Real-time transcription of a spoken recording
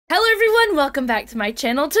everyone, welcome back to my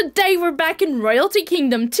channel. Today we're back in Royalty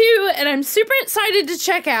Kingdom 2 and I'm super excited to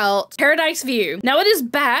check out Paradise View. Now it is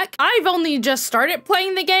back. I've only just started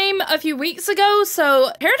playing the game a few weeks ago,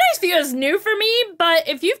 so Paradise View is new for me, but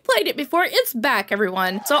if you've played it before, it's back,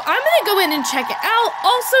 everyone. So I'm gonna go in and check it out.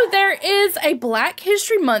 Also, there is a Black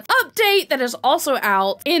History Month update that is also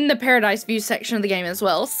out in the Paradise View section of the game as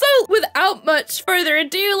well. So without much further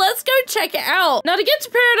ado, let's go check it out. Now to get to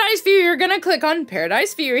Paradise View, you're gonna click on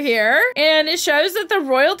Paradise View here, and it shows that the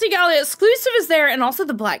Royalty Gala exclusive is there and also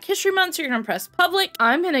the Black History Month, so you're gonna press public.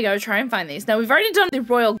 I'm gonna go try and find these. Now we've already done the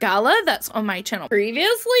Royal Gala that's on my channel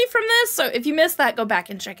previously from this, so if you missed that, go back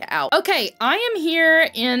and check it out. Okay, I am here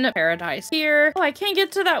in Paradise here. Oh, I can't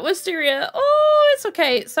get to that wisteria. Oh, it's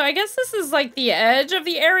okay. So I guess this is like the edge of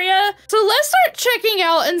the area. So let's start checking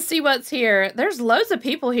out and see what's here. There's loads of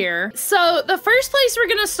people here. So the first place we're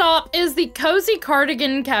gonna stop is the Cozy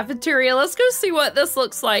Cardigan Cafeteria. Let's go see what this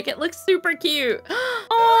looks like. It looks super cute.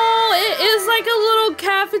 Oh, it is like a little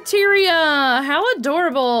cafeteria. How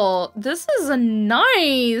adorable. This is a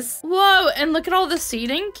nice. Whoa, and look at all the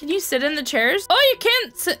seating. Can you sit in the chairs? Oh, you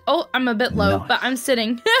can't sit. Oh, I'm a bit low, but I'm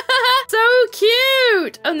sitting. So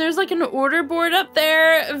cute. And there's like an order board up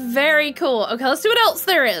there. Very cool. Okay, let's see what else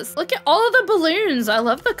there is. Look at all of the balloons. I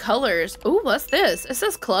love the colors. Oh, what's this? It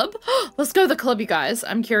says club. Let's go to the club, you guys.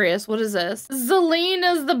 I'm curious. What is this? Zelene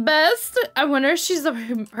is the best. I wonder if she's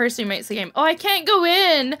the person who makes the game. Oh, I can't go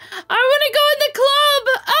in. I want to go in the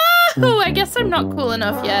club. Oh, I guess I'm not cool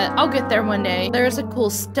enough yet. I'll get there one day. There's a cool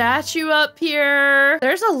statue up here.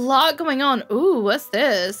 There's a lot going on. Ooh, what's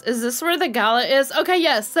this? Is this where the gala is? Okay,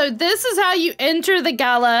 yes. So this is how you enter the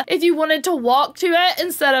gala if you wanted to walk to it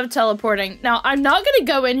instead of teleporting. Now, I'm not going to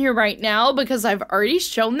go in here right now because I've already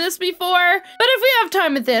shown this before. But if we have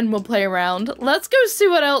time at the end, we'll play around. Let's go see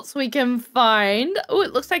what else we can find. Oh,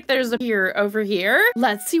 it looks like there's a pier over here.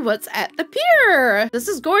 Let's see what's at the pier. This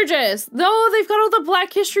is gorgeous. Oh, they've got all the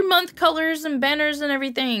Black History Month colors and banners and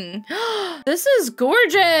everything. This is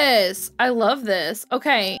gorgeous. I love this.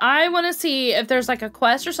 Okay, I want to see if there's like a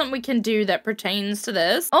quest or something we can do that pertains to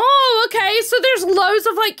this. Oh, okay. So there's loads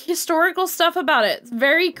of like historical stuff about it. It's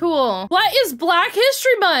very cool. What is Black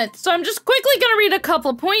History Month? So I'm just quickly going to read a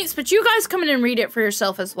couple points, but you guys come in and read it for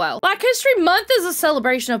yourself as well. Black History Month is a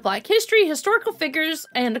celebration of Black history, historical figures,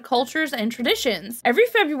 and cultures and traditions. Every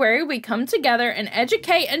February, we come together and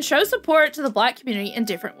educate and show support to the Black community in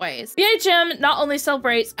different ways. BHM not only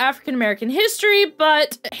celebrates African American history,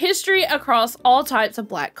 but history across all types of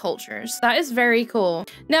Black cultures. That is very cool.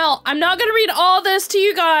 Now, I'm not going to read all this to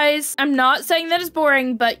you guys. I'm not saying that it's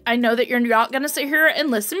boring, but I know that you're not going to sit here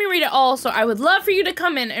and listen to me read it all, so I would love for you to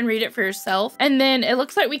come in and read it for yourself. And then it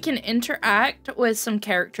looks like we can interact with some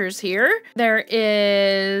characters here. There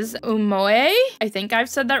is Umoe. I think I've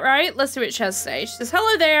said that right. Let's see what she has to say. She says,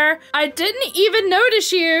 hello there. I didn't even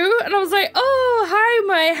notice you. And I was like, oh, hi,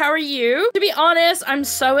 Umoe. How are you? To be honest, I'm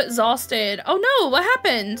so exhausted. Oh no, what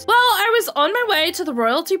happened? Well, I was on my way to the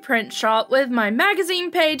royalty print shop with my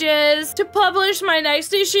magazine pages to publish my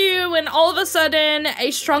next issue, and all of a sudden,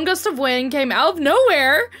 a strong gust of wind came out of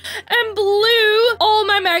nowhere and blew all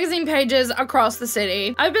my magazine pages across the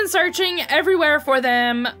city. I've been searching everywhere for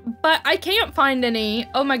them, but I can't find any.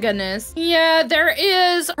 Oh my goodness. Yeah, there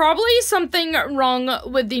is probably something wrong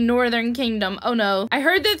with the Northern Kingdom. Oh no. I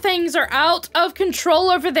heard that things are out of control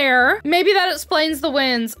over there. Maybe that explains the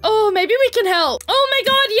winds. Oh, maybe we can help. Oh my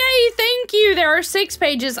god, yay, thank you. There are 6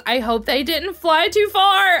 pages. I hope they didn't fly too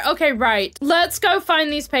far. Okay, right. Let's go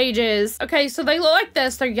find these pages. Okay, so they look like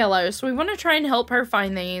this. They're yellow, so we want to try and help her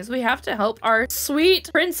find these. We have to help our sweet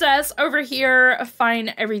princess over here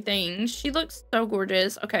find everything. She looks so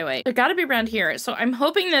gorgeous. Okay, wait. They've got to be around here. So I'm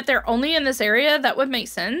hoping that they're only in this area. That would make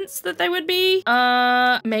sense that they would be.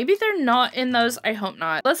 Maybe they're not in those. I hope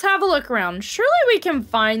not. Let's have a look around. Surely we can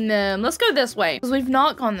find them. Let's go this way because we've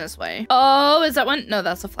not gone this way. Oh, is that one? No,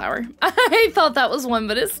 that's a flower. I thought that was one,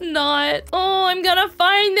 but it's not. Oh, I'm gonna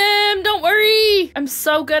find them. Don't worry. I'm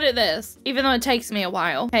so good at this, even though it takes me a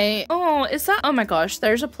while. Okay. Oh, is that? Oh my gosh,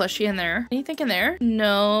 there's a plushie in there. Anything in there?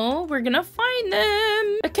 No, we're gonna find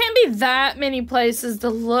them. There can't be that many places to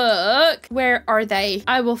look. Where are they?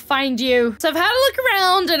 I will find you. So I've had to look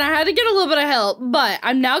around and I had to get a little bit of help, but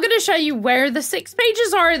I'm now going to show you where the 6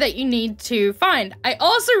 pages are that you need to find. I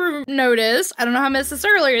also noticed, I don't know how I missed this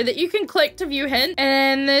earlier, that you can click to view hint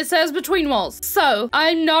and it says between walls. So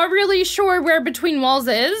I'm not really sure where between walls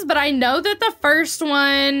is, but I know that the first one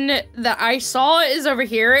one that I saw is over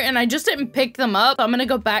here, and I just didn't pick them up. So I'm gonna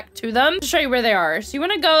go back to them to show you where they are. So you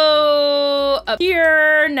wanna go up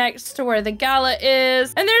here next to where the gala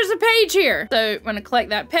is, and there's a page here. So I'm gonna click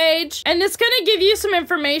that page, and it's gonna give you some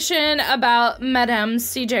information about Madame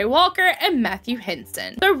CJ Walker and Matthew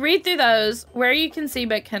Henson. So read through those where you can see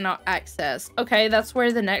but cannot access. Okay, that's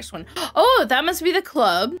where the next one. Oh, that must be the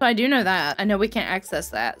club. I do know that. I know we can't access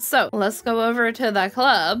that. So let's go over to the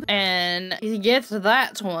club and get to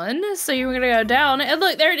that one. So you're gonna go down, and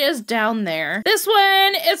look, there it is down there. This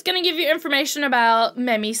one is gonna give you information about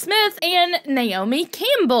Mimi Smith and Naomi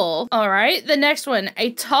Campbell. All right, the next one,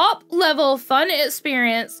 a top level fun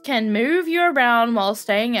experience can move you around while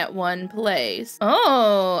staying at one place.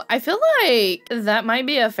 Oh, I feel like that might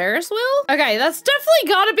be a Ferris wheel. Okay, that's definitely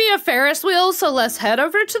gotta be a Ferris wheel. So let's head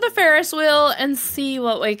over to the Ferris wheel and see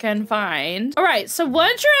what we can find. All right, so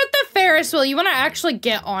once you're at the Ferris wheel, you want to actually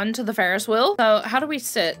get onto the Ferris wheel. So how do we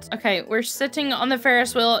sit? Okay, we're sitting on the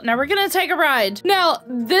Ferris wheel. Now we're gonna take a ride. Now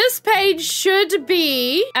this page should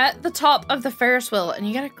be at the top of the Ferris wheel, and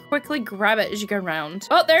you gotta quickly grab it as you go around.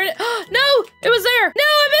 Oh, there it is. No, it was there. No,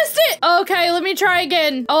 I missed it. Okay, let me try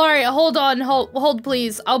again. All right, hold on, hold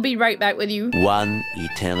please. I'll be right back with you. One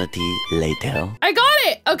eternity later. I got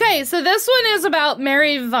it. Okay, so this one is about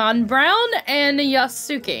Mary Von Braun and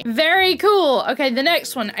Yasuke. Very cool. Okay, the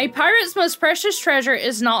next one. A pirate's most precious treasure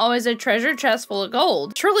is not always a treasure chest full of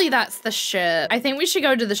gold. Surely that's the ship. I think we should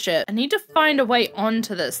go to the ship. I need to find a way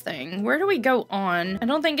onto this thing. Where do we go on? I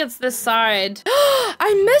don't think it's this side.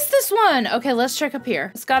 I missed this one. Okay, let's check up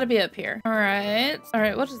here. It's gotta be up here. All right. All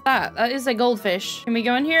right, what is that? That is a goldfish. Can we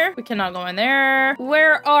go in here? We cannot go in there.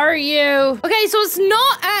 Where are you? Okay, so it's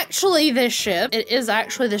not actually this ship. It is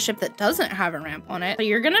actually the ship that doesn't have a ramp on it. So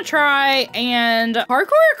you're gonna try and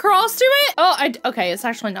parkour across to it. Oh, okay, it's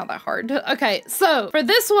actually not that hard. Okay, so for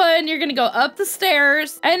this one, you're gonna go up the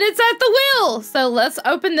stairs, and it's at the wheel. So let's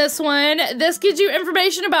open this one. This gives you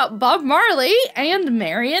information about Bob Marley and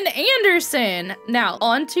Marian Anderson. Now,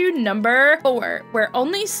 on to number 4, where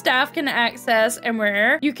only staff can access and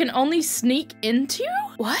where you can only sneak into?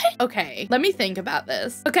 What? Okay, let me think about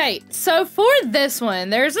this. Okay, so for this one,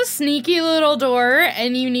 there's a sneaky little door,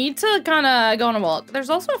 and you need to kind of go on a walk. There's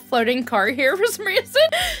also a floating car here for some reason.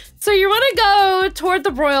 So you want to go toward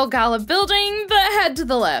the Royal Gala building, but head to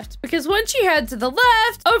the left. Because once you head to the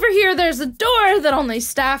left, over here there's a door that only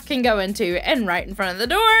staff can go into. And right in front of the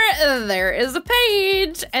door, there is a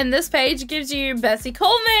page. And this page gives you Bessie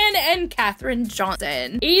Coleman and Katherine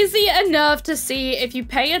Johnson. Easy enough to see if you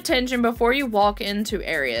pay attention before you walk into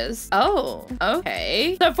areas. Oh,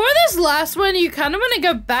 okay. So for this last one, you kind of want to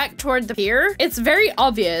go back toward the pier. It's very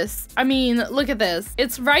obvious. I mean, look at this.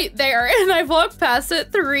 It's right there, and I've walked past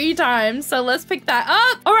it 3 times, so let's pick that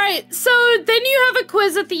up. All right, so then you have a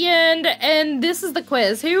quiz at the end, and this is the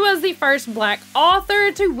quiz. Who was the first Black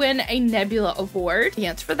author to win a Nebula Award? The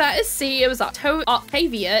answer for that is C. It was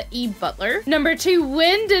Octavia E. Butler. Number 2,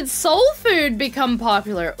 when did soul food become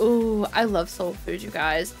popular? Ooh, I love soul food, you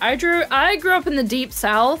guys. I grew up in the deep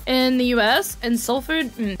south in the US, and soul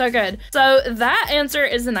food, so good. So that answer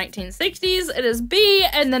is the 1960s. It is B.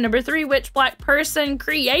 And then number 3, which Black person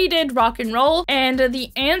created rock and roll? And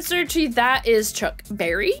the answer to that is Chuck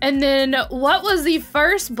Berry. And then what was the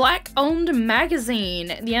first Black-owned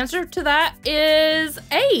magazine? The answer to that is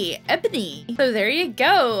A, Ebony. So there you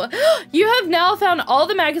go. You have now found all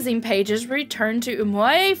the magazine pages. Return to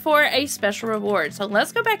Umoe for a special reward. So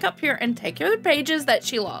let's go back up here and take your pages that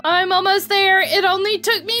she lost. I'm almost there. It only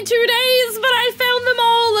took me 2 days, but I found them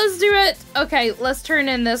all. Let's do it. Okay, let's turn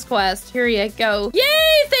in this quest. Here you go.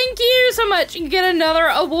 Yay, thank you so much. You get another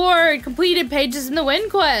award. Completed pages in the win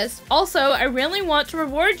quest. Also, I really want to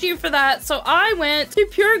reward you for that, so I went to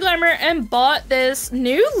Pure Glamour and bought this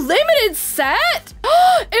new limited set.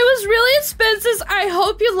 It was really expensive. I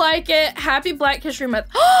hope you like it. Happy Black History Month.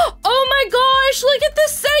 Oh my gosh, look at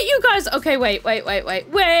this set, you guys. Okay, wait.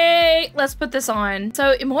 Let's put this on.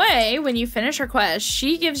 So Imoe, when you finish her quest,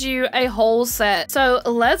 she gives you a whole set. So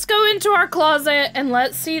let's go into our closet and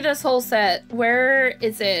let's see this whole set. Where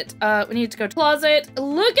is it? We need to go to closet.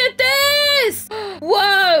 Look at this.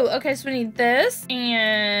 Whoa. Okay, so we need this,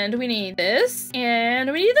 and we need this,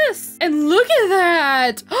 and we need this. And look at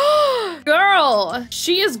that. Girl,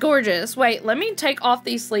 she is gorgeous. Wait, let me take off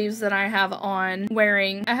these sleeves that I have on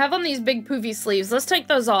wearing. I have on these big poofy sleeves. Let's take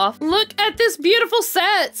those off. Look at this beautiful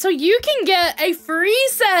set. So you can get a free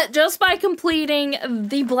set just by completing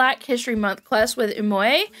the Black History Month quest with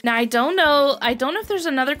Umoe. Now, I don't know if there's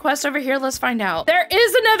another quest over here. Let's find out. There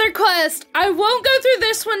is another quest. I won't go through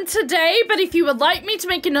this one today, but if you would like me to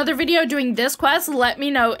make another video doing this quest, let me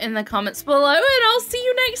know in the comments below, and I'll see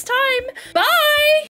you next time. Bye!